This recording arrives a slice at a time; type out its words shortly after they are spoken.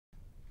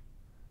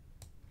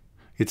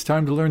It's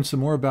time to learn some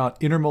more about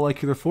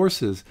intermolecular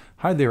forces.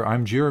 Hi there,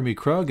 I'm Jeremy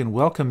Krug, and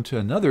welcome to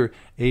another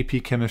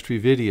AP Chemistry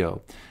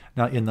video.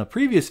 Now, in the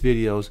previous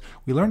videos,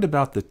 we learned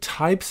about the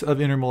types of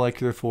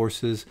intermolecular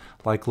forces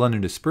like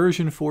London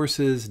dispersion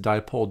forces,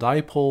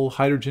 dipole-dipole,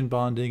 hydrogen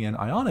bonding, and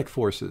ionic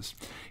forces.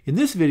 In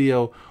this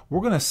video,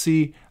 we're going to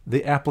see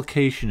the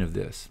application of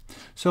this.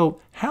 So,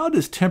 how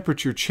does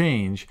temperature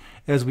change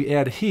as we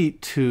add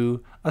heat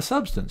to a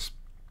substance?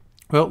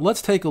 Well,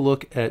 let's take a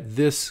look at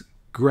this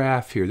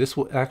graph here. This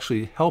will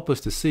actually help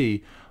us to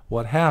see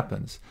what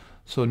happens.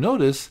 So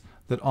notice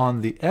that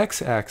on the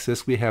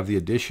x-axis we have the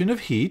addition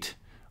of heat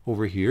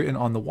over here, and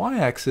on the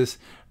y-axis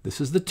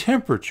this is the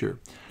temperature.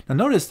 Now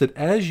notice that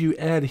as you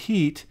add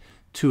heat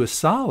to a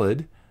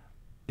solid,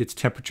 its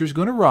temperature is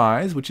going to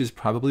rise, which is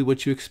probably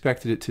what you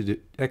expected it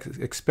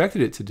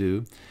to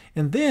do,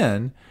 and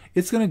then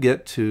it's going to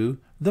get to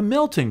the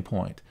melting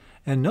point.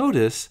 And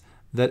notice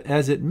that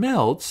as it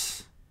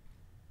melts,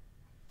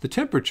 the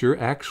temperature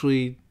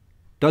actually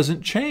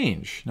doesn't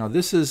change. Now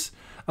this is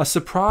a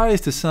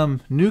surprise to some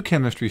new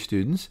chemistry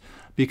students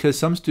because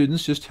some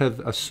students just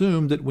have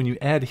assumed that when you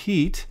add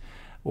heat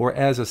or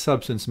as a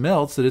substance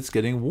melts that it's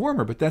getting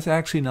warmer, but that's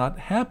actually not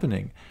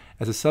happening.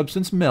 As a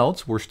substance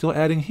melts, we're still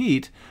adding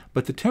heat,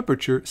 but the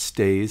temperature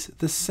stays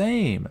the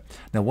same.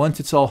 Now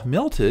once it's all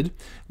melted,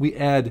 we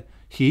add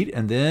heat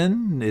and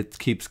then it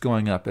keeps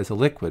going up as a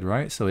liquid,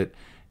 right? So it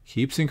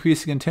keeps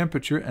increasing in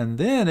temperature and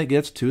then it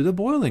gets to the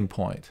boiling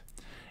point.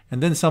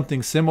 And then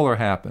something similar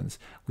happens.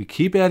 We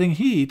keep adding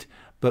heat,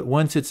 but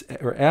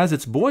as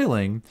it's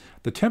boiling,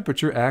 the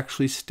temperature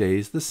actually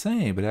stays the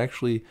same. It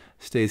actually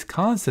stays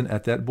constant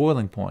at that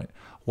boiling point.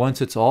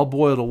 Once it's all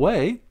boiled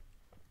away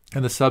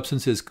and the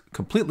substance is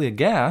completely a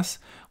gas,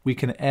 we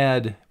can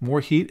add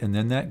more heat and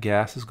then that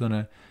gas is going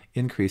to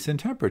increase in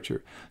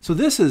temperature. So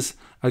this is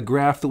a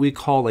graph that we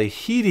call a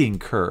heating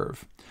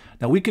curve.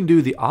 Now we can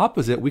do the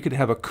opposite. We could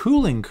have a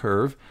cooling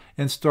curve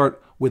and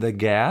start with a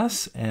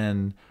gas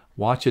and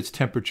watch its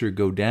temperature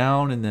go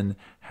down and then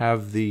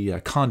have the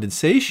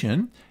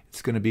condensation.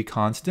 It's going to be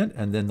constant,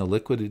 and then the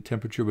liquid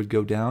temperature would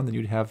go down. Then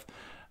you'd have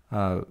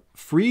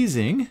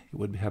freezing. It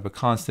would have a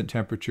constant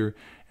temperature,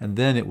 and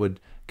then it would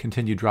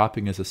continue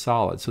dropping as a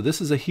solid. So this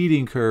is a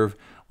heating curve.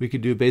 We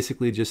could do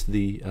basically just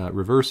the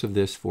reverse of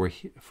this for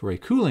a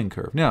cooling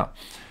curve. Now,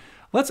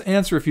 let's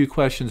answer a few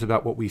questions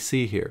about what we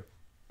see here.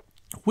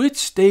 Which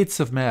states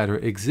of matter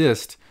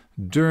exist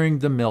during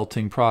the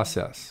melting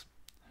process?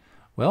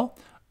 Well,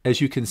 as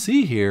you can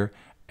see here,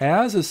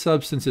 as a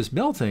substance is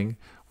melting,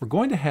 we're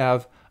going to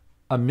have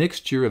a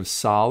mixture of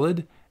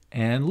solid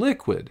and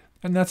liquid.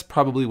 And that's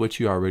probably what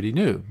you already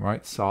knew,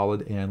 right?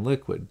 Solid and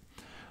liquid.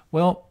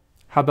 Well,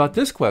 how about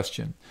this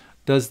question?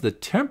 Does the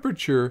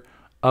temperature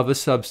of a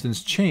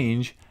substance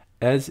change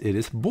as it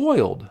is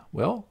boiled?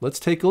 Well, let's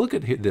take a look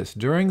at this.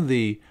 During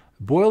the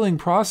boiling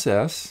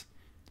process,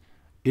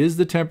 is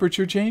the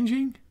temperature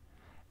changing?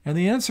 And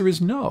the answer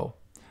is no.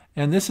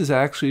 And this is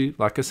actually,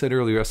 like I said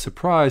earlier, a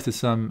surprise to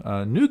some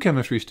new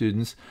chemistry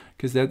students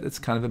because that's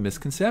kind of a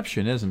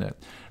misconception, isn't it?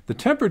 The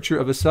temperature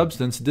of a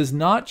substance does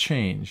not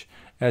change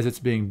as it's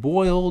being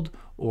boiled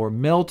or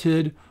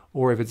melted,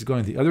 or if it's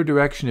going the other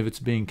direction, if it's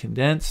being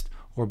condensed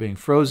or being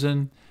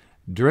frozen.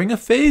 During a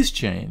phase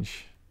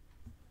change,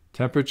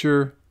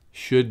 temperature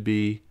should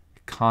be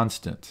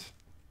constant.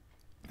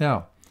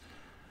 Now,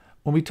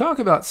 when we talk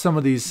about some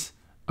of these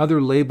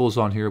other labels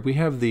on here, we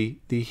have the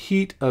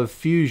heat of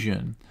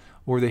fusion,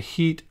 or the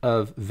heat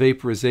of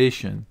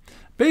vaporization.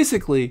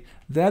 Basically,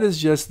 that is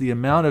just the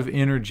amount of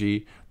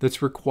energy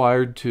that's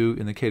required to,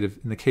 in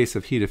the case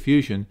of heat of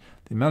fusion,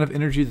 the amount of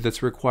energy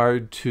that's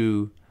required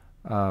to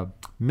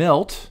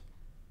melt,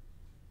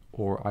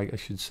 or I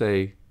could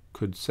say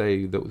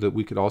that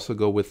we could also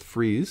go with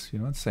freeze, you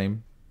know,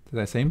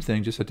 that same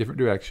thing, just a different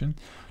direction,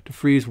 to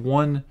freeze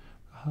 1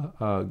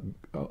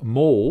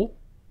 mole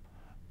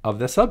of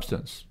the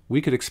substance.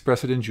 We could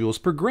express it in joules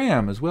per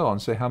gram as well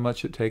and say how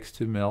much it takes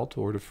to melt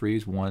or to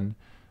freeze 1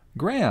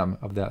 gram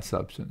of that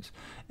substance.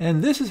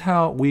 And this is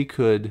how we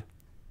could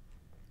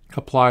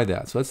apply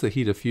that. So that's the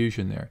heat of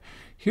fusion there.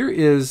 Here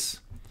is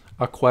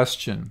a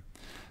question.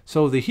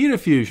 So the heat of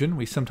fusion,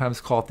 we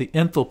sometimes call it the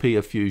enthalpy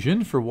of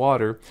fusion for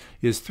water,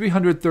 is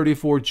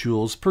 334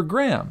 joules per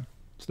gram.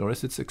 So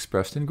notice it's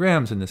expressed in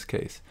grams in this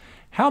case.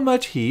 How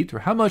much heat or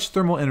how much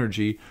thermal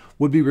energy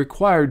would be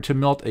required to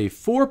melt a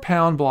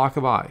 4-pound block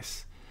of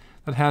ice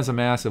that has a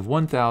mass of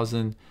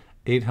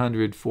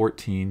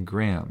 1,814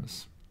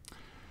 grams?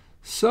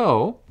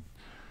 So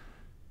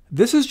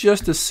this is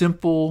just a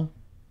simple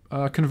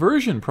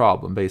conversion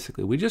problem,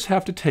 basically. We just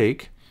have to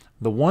take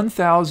the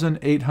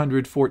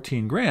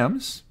 1,814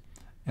 grams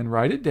and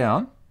write it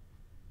down.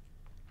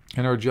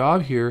 And our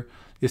job here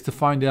is to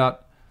find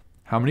out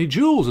how many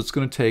joules it's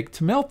going to take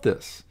to melt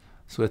this.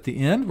 So at the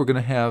end, we're going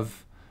to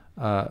have,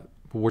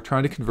 we're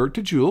trying to convert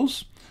to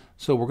joules.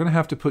 So we're going to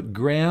have to put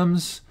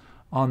grams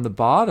on the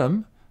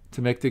bottom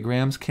to make the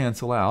grams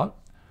cancel out.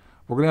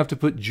 We're going to have to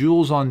put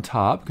joules on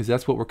top because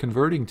that's what we're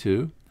converting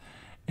to.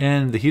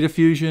 And the heat of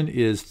fusion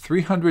is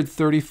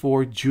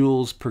 334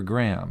 joules per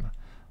gram.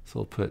 So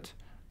we'll put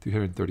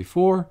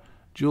 334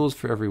 joules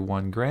for every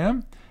 1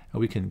 gram. And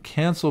we can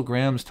cancel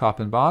grams top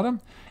and bottom,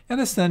 and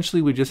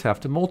essentially we just have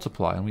to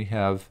multiply, and we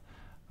have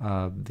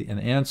an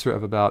answer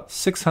of about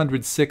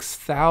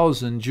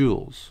 606,000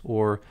 joules,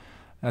 or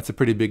that's a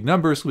pretty big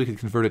number, so we could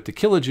convert it to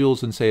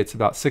kilojoules and say it's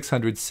about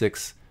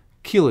 606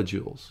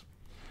 kilojoules.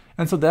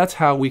 And so that's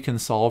how we can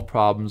solve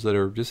problems that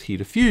are just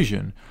heat of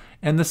fusion.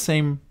 And the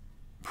same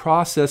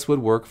process would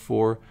work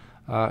for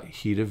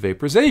heat of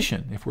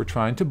vaporization. If we're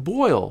trying to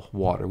boil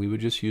water, we would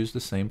just use the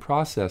same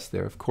process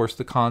there. Of course,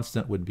 the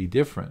constant would be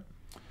different.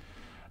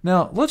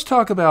 Now, let's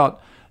talk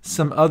about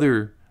some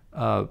other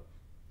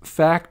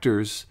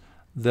factors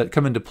that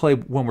come into play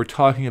when we're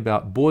talking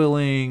about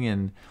boiling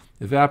and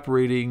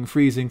evaporating,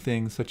 freezing,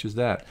 things such as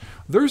that.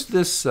 There's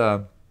this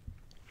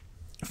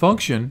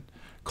function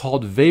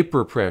called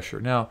vapor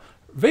pressure. Now,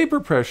 vapor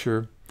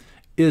pressure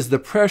is the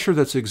pressure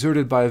that's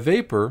exerted by a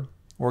vapor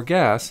or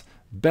gas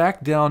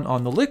back down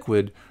on the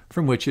liquid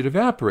from which it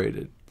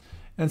evaporated.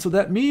 And so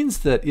that means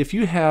that if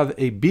you have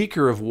a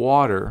beaker of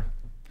water,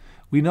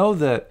 we know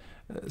that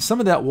some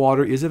of that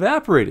water is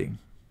evaporating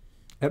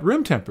at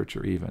room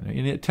temperature even,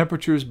 and at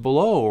temperatures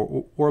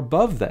below or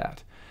above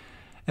that.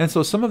 And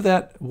so some of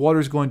that water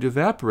is going to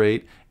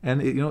evaporate,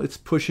 and it's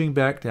pushing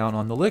back down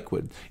on the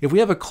liquid. If we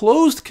have a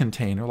closed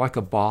container, like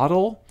a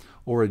bottle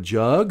or a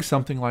jug,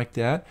 something like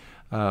that,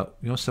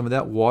 some of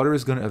that water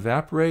is going to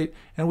evaporate,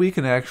 and we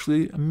can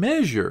actually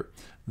measure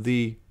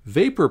the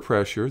vapor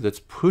pressure that's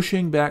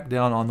pushing back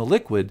down on the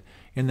liquid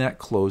in that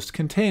closed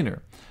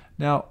container.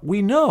 Now,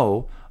 we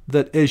know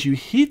that as you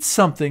heat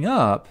something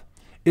up,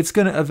 it's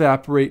going to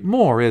evaporate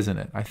more, isn't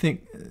it? I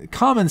think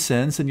common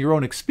sense and your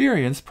own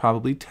experience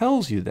probably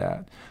tells you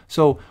that.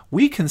 So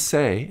we can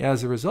say,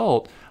 as a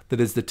result,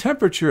 that as the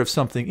temperature of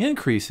something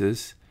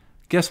increases,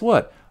 guess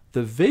what?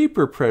 The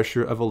vapor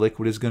pressure of a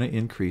liquid is going to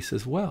increase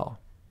as well.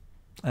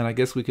 And I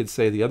guess we could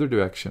say the other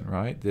direction,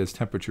 right? As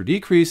temperature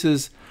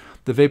decreases,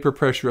 the vapor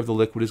pressure of the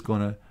liquid is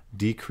going to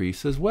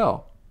decrease as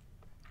well.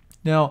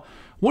 Now,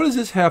 what does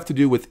this have to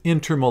do with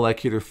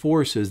intermolecular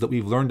forces that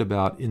we've learned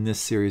about in this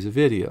series of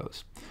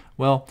videos?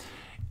 Well,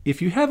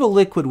 if you have a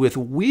liquid with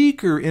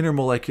weaker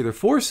intermolecular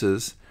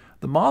forces,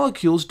 the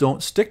molecules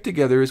don't stick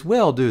together as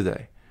well, do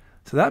they?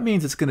 So that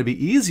means it's going to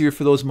be easier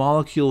for those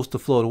molecules to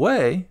float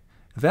away,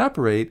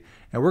 evaporate,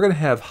 and we're going to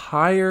have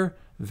higher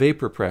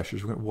vapor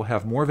pressures. We'll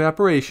have more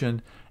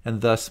evaporation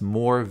and thus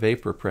more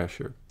vapor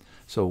pressure.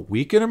 So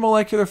weak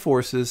intermolecular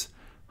forces,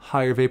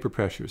 higher vapor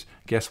pressures.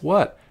 Guess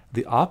what?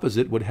 The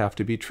opposite would have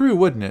to be true,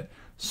 wouldn't it?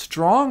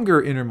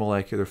 Stronger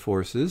intermolecular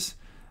forces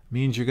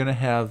means you're going to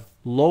have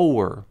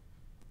lower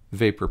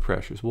vapor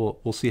pressures.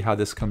 We'll see how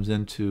this comes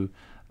into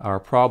our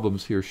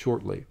problems here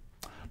shortly.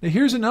 Now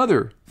here's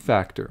another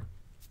factor,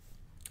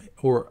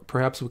 or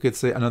perhaps we could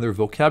say another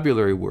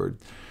vocabulary word.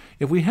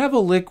 If we have a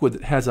liquid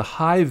that has a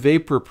high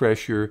vapor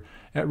pressure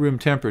at room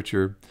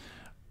temperature,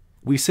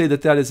 we say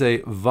that that is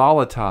a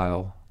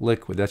volatile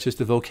liquid. That's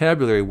just a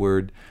vocabulary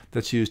word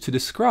that's used to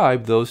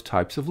describe those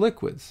types of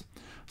liquids.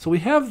 So we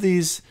have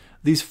these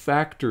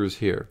factors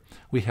here.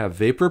 We have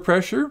vapor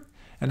pressure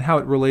and how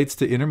it relates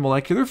to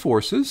intermolecular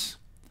forces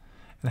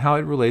and how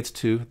it relates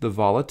to the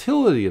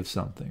volatility of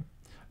something.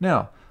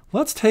 Now,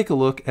 let's take a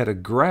look at a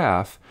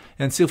graph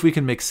and see if we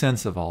can make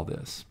sense of all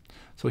this.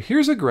 So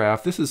here's a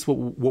graph. This is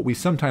what we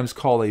sometimes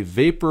call a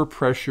vapor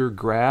pressure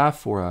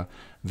graph or a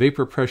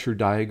vapor pressure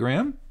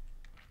diagram.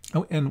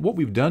 Oh, and what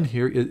we've done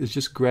here is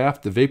just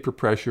graph the vapor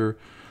pressure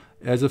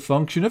as a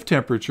function of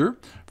temperature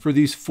for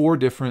these 4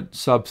 different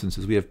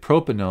substances. We have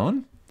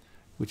propanone,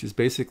 which is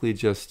basically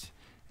just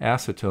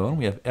acetone.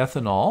 We have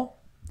ethanol,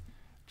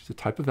 which is a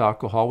type of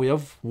alcohol. We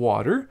have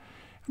water.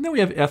 And then we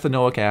have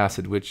ethanoic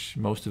acid, which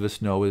most of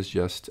us know is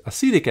just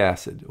acetic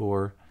acid,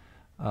 or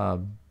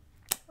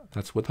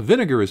that's what the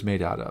vinegar is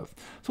made out of.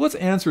 So let's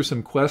answer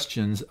some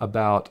questions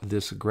about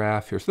this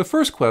graph here. So the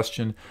first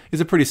question is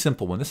a pretty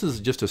simple one. This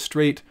is just a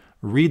straight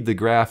read the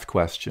graph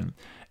question.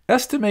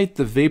 Estimate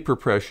the vapor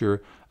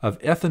pressure of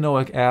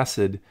ethanoic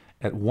acid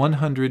at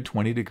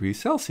 120 degrees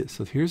Celsius.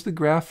 So here's the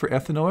graph for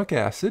ethanoic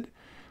acid.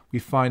 We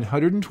find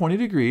 120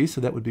 degrees,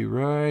 so that would be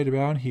right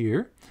around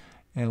here.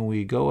 And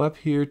we go up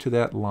here to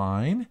that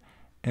line,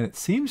 and it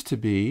seems to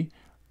be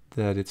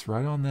that it's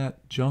right on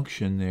that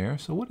junction there.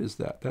 So what is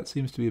that? That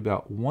seems to be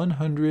about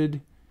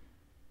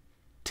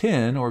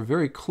 110, or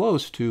very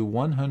close to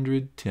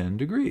 110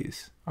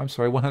 degrees. I'm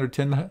sorry,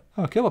 110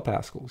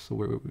 kilopascals. So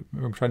we're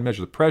trying to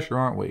measure the pressure,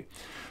 aren't we?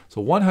 So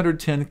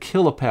 110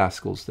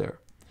 kilopascals there.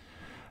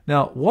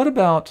 Now, what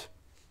about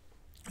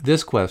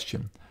this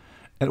question?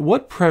 At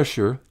what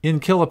pressure in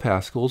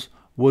kilopascals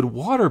would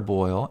water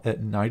boil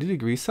at 90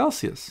 degrees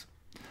Celsius?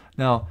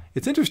 Now,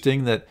 it's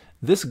interesting that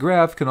this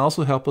graph can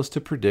also help us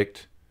to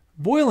predict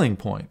boiling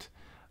point.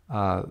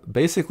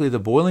 Basically, the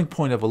boiling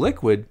point of a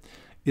liquid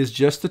is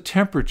just the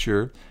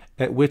temperature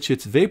at which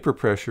its vapor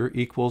pressure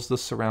equals the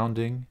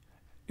surrounding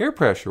air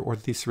pressure or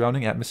the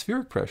surrounding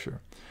atmospheric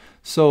pressure.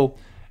 So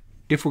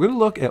if we're going to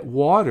look at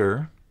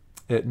water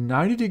at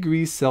 90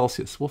 degrees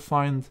Celsius, we'll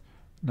find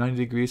 90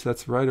 degrees,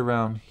 that's right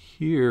around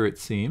here it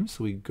seems.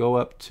 So we go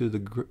up to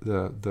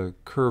the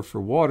curve for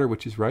water,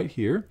 which is right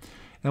here.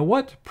 And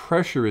what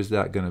pressure is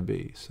that going to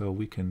be? So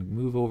we can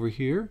move over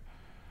here,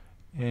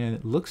 and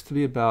it looks to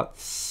be about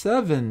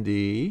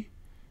 70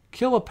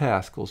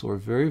 kilopascals, or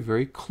very,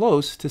 very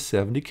close to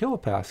 70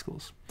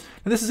 kilopascals.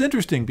 And this is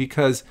interesting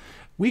because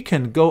we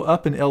can go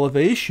up in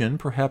elevation,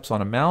 perhaps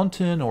on a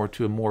mountain or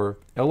to a more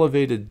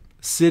elevated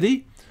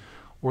city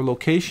or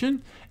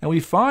location, and we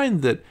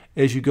find that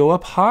as you go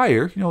up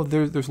higher,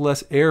 there's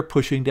less air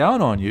pushing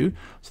down on you,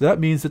 so that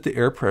means that the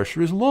air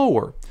pressure is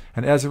lower.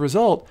 And as a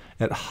result,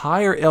 at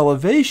higher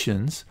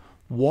elevations,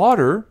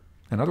 water,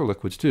 and other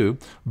liquids too,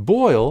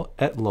 boil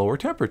at lower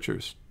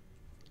temperatures.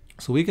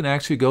 So we can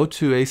actually go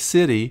to a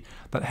city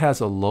that has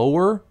a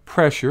lower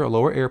pressure, a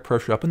lower air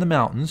pressure up in the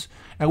mountains,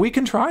 and we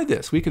can try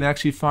this. We can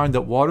actually find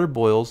that water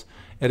boils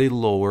at a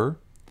lower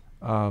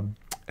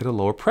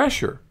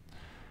pressure.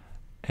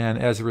 And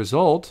as a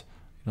result,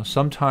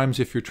 sometimes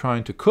if you're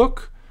trying to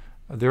cook,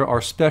 there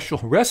are special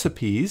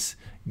recipes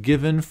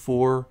given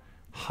for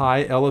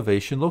high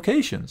elevation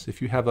locations.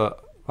 If you have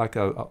like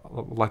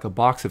a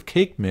box of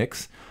cake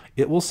mix,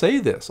 it will say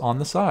this on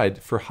the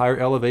side for higher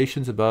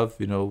elevations above,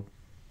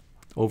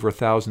 over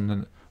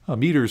 1,000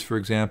 meters, for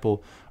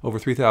example, over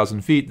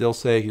 3,000 feet, they'll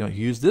say,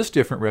 use this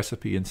different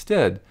recipe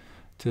instead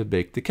to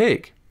bake the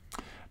cake.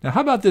 Now,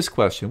 how about this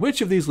question?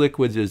 Which of these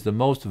liquids is the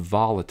most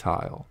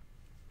volatile?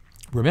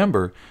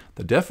 Remember,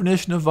 the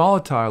definition of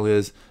volatile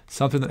is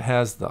something that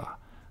has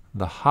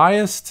the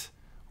highest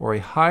or a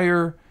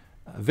higher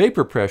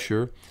vapor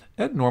pressure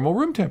at normal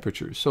room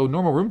temperatures. So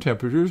normal room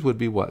temperatures would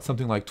be what?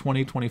 Something like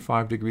 20,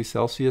 25 degrees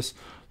Celsius.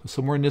 So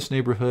somewhere in this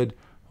neighborhood.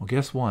 Well,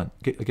 guess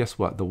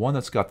what? The one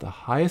that's got the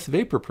highest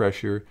vapor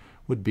pressure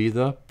would be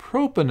the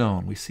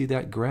propanone. We see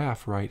that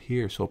graph right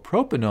here. So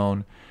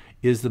propanone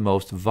is the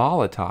most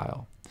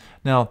volatile.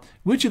 Now,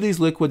 which of these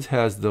liquids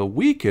has the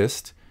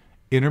weakest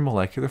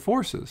intermolecular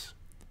forces?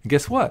 And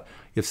guess what?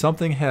 If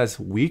something has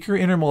weaker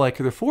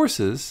intermolecular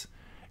forces,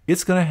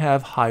 it's going to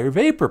have higher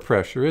vapor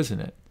pressure, isn't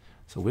it?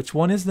 So which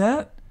one is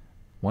that?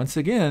 Once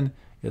again,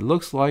 it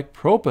looks like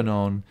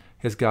propanone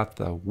has got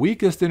the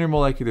weakest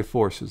intermolecular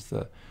forces,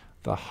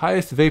 the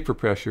highest vapor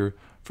pressure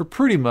for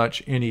pretty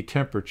much any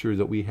temperature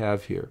that we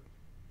have here.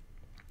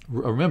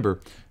 Remember,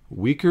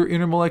 weaker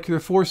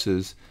intermolecular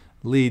forces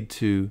lead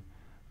to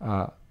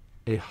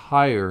a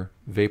higher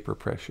vapor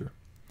pressure.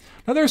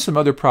 Now, there are some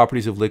other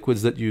properties of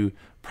liquids that you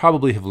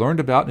probably have learned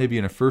about, maybe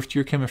in a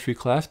first-year chemistry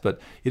class,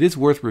 but it is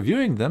worth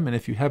reviewing them. And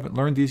if you haven't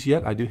learned these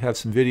yet, I do have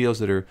some videos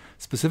that are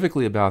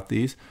specifically about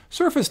these.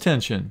 Surface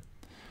tension.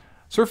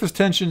 Surface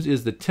tension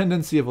is the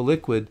tendency of a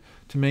liquid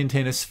to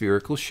maintain a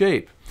spherical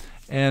shape.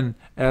 And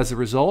as a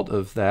result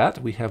of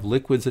that, we have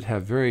liquids that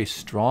have very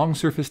strong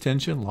surface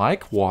tension,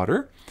 like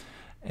water,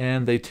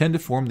 and they tend to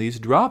form these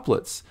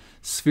droplets,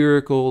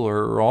 spherical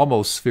or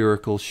almost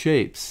spherical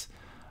shapes.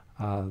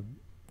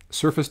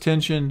 Surface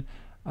tension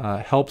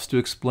helps to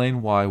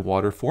explain why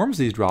water forms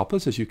these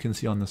droplets, as you can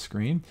see on the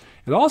screen.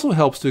 It also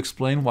helps to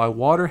explain why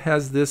water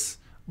has this,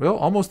 well,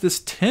 almost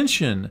this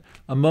tension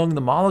among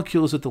the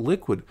molecules at the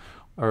liquid,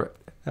 or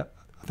at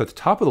the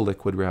top of the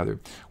liquid, rather.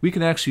 We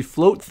can actually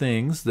float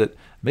things that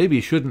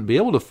maybe shouldn't be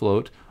able to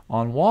float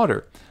on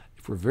water.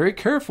 If we're very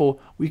careful,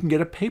 we can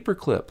get a paper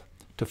clip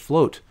to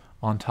float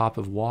on top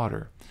of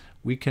water.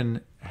 We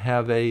can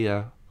have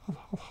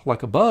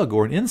like a bug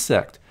or an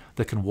insect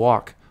that can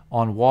walk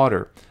on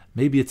water.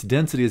 Maybe its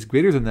density is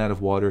greater than that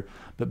of water,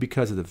 but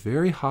because of the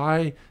very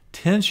high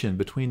tension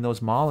between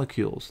those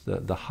molecules,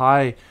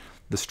 the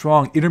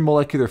strong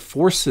intermolecular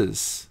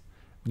forces,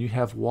 when you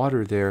have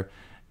water there,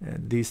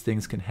 these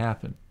things can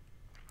happen.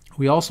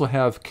 We also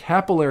have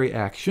capillary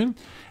action,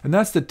 and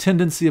that's the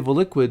tendency of a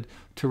liquid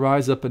to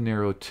rise up a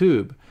narrow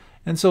tube.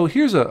 And so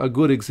here's a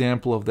good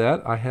example of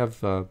that. I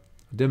have a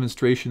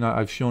demonstration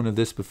I've shown of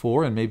this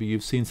before, and maybe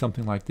you've seen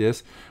something like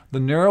this. The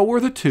narrower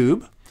the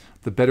tube,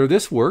 the better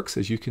this works,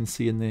 as you can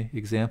see in the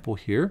example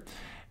here.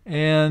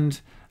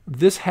 And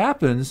this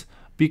happens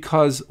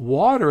because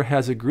water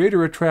has a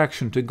greater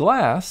attraction to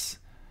glass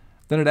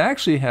than it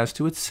actually has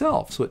to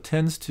itself. So it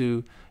tends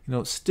to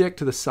stick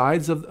to the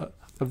sides of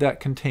that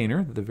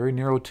container, the very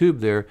narrow tube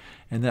there,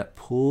 and that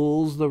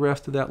pulls the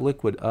rest of that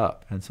liquid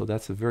up. And so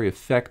that's a very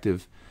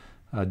effective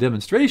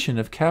demonstration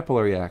of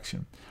capillary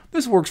action.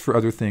 This works for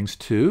other things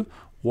too.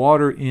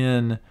 Water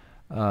in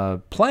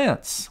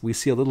plants, we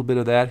see a little bit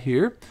of that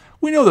here.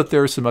 We know that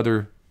there are some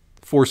other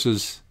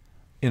forces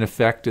in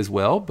effect as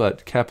well,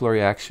 but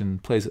capillary action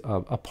plays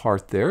a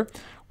part there,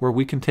 where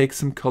we can take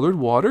some colored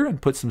water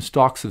and put some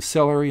stalks of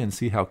celery and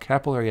see how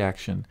capillary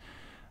action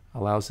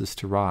allows this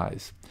to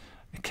rise.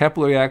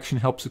 Capillary action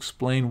helps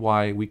explain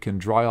why we can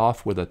dry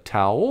off with a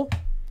towel.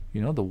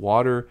 The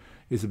water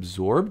is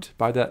absorbed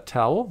by that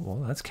towel.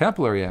 Well, that's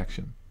capillary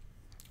action.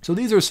 So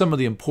these are some of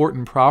the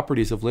important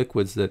properties of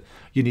liquids that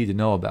you need to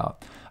know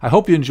about. I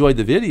hope you enjoyed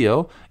the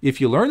video. If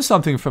you learned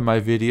something from my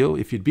video,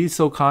 if you'd be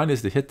so kind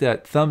as to hit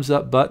that thumbs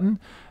up button,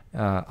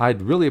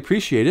 I'd really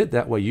appreciate it.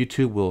 That way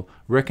YouTube will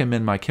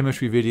recommend my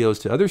chemistry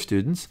videos to other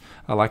students.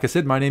 Like I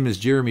said, my name is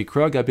Jeremy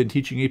Krug. I've been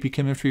teaching AP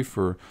Chemistry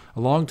for a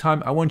long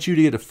time. I want you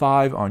to get a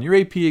 5 on your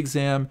AP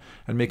exam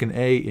and make an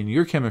A in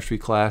your chemistry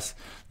class.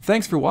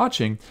 Thanks for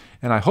watching,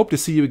 and I hope to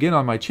see you again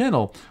on my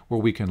channel where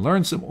we can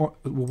learn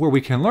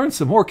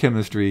some more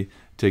chemistry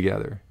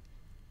together.